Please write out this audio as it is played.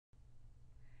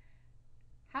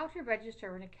How to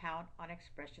register an account on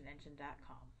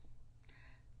ExpressionEngine.com.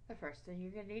 The first thing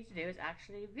you're going to need to do is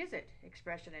actually visit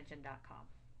ExpressionEngine.com.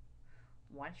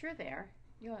 Once you're there,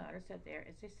 you'll notice that there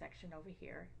is a section over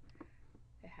here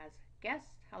that has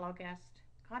Guest, Hello Guest,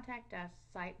 Contact Us,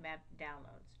 Sitemap,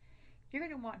 Downloads. You're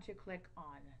going to want to click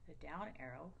on the down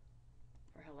arrow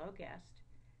for Hello Guest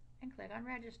and click on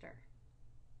Register.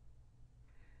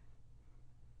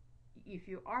 If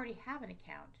you already have an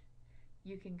account,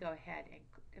 you can go ahead and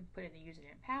put in the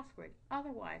username and password.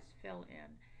 Otherwise, fill in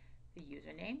the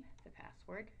username, the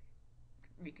password,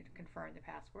 you can confirm the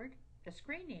password, the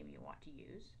screen name you want to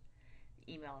use,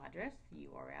 the email address, the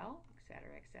URL,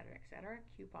 etc., etc., etc.,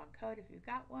 coupon code if you've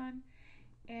got one,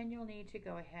 and you'll need to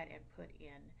go ahead and put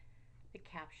in the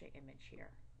CAPTCHA image here.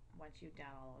 Once you've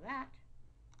done all of that,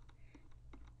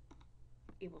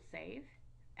 it will save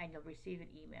and you'll receive an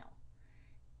email.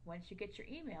 Once you get your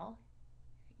email,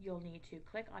 you'll need to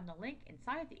click on the link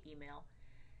inside the email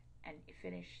and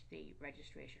finish the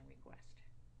registration request.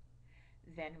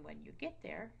 Then when you get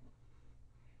there,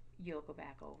 you'll go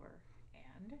back over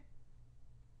and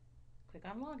click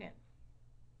on Login.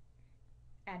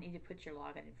 And either put your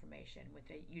login information with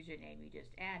the username you just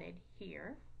added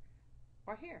here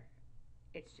or here.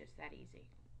 It's just that easy.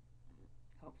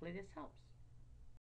 Hopefully this helps.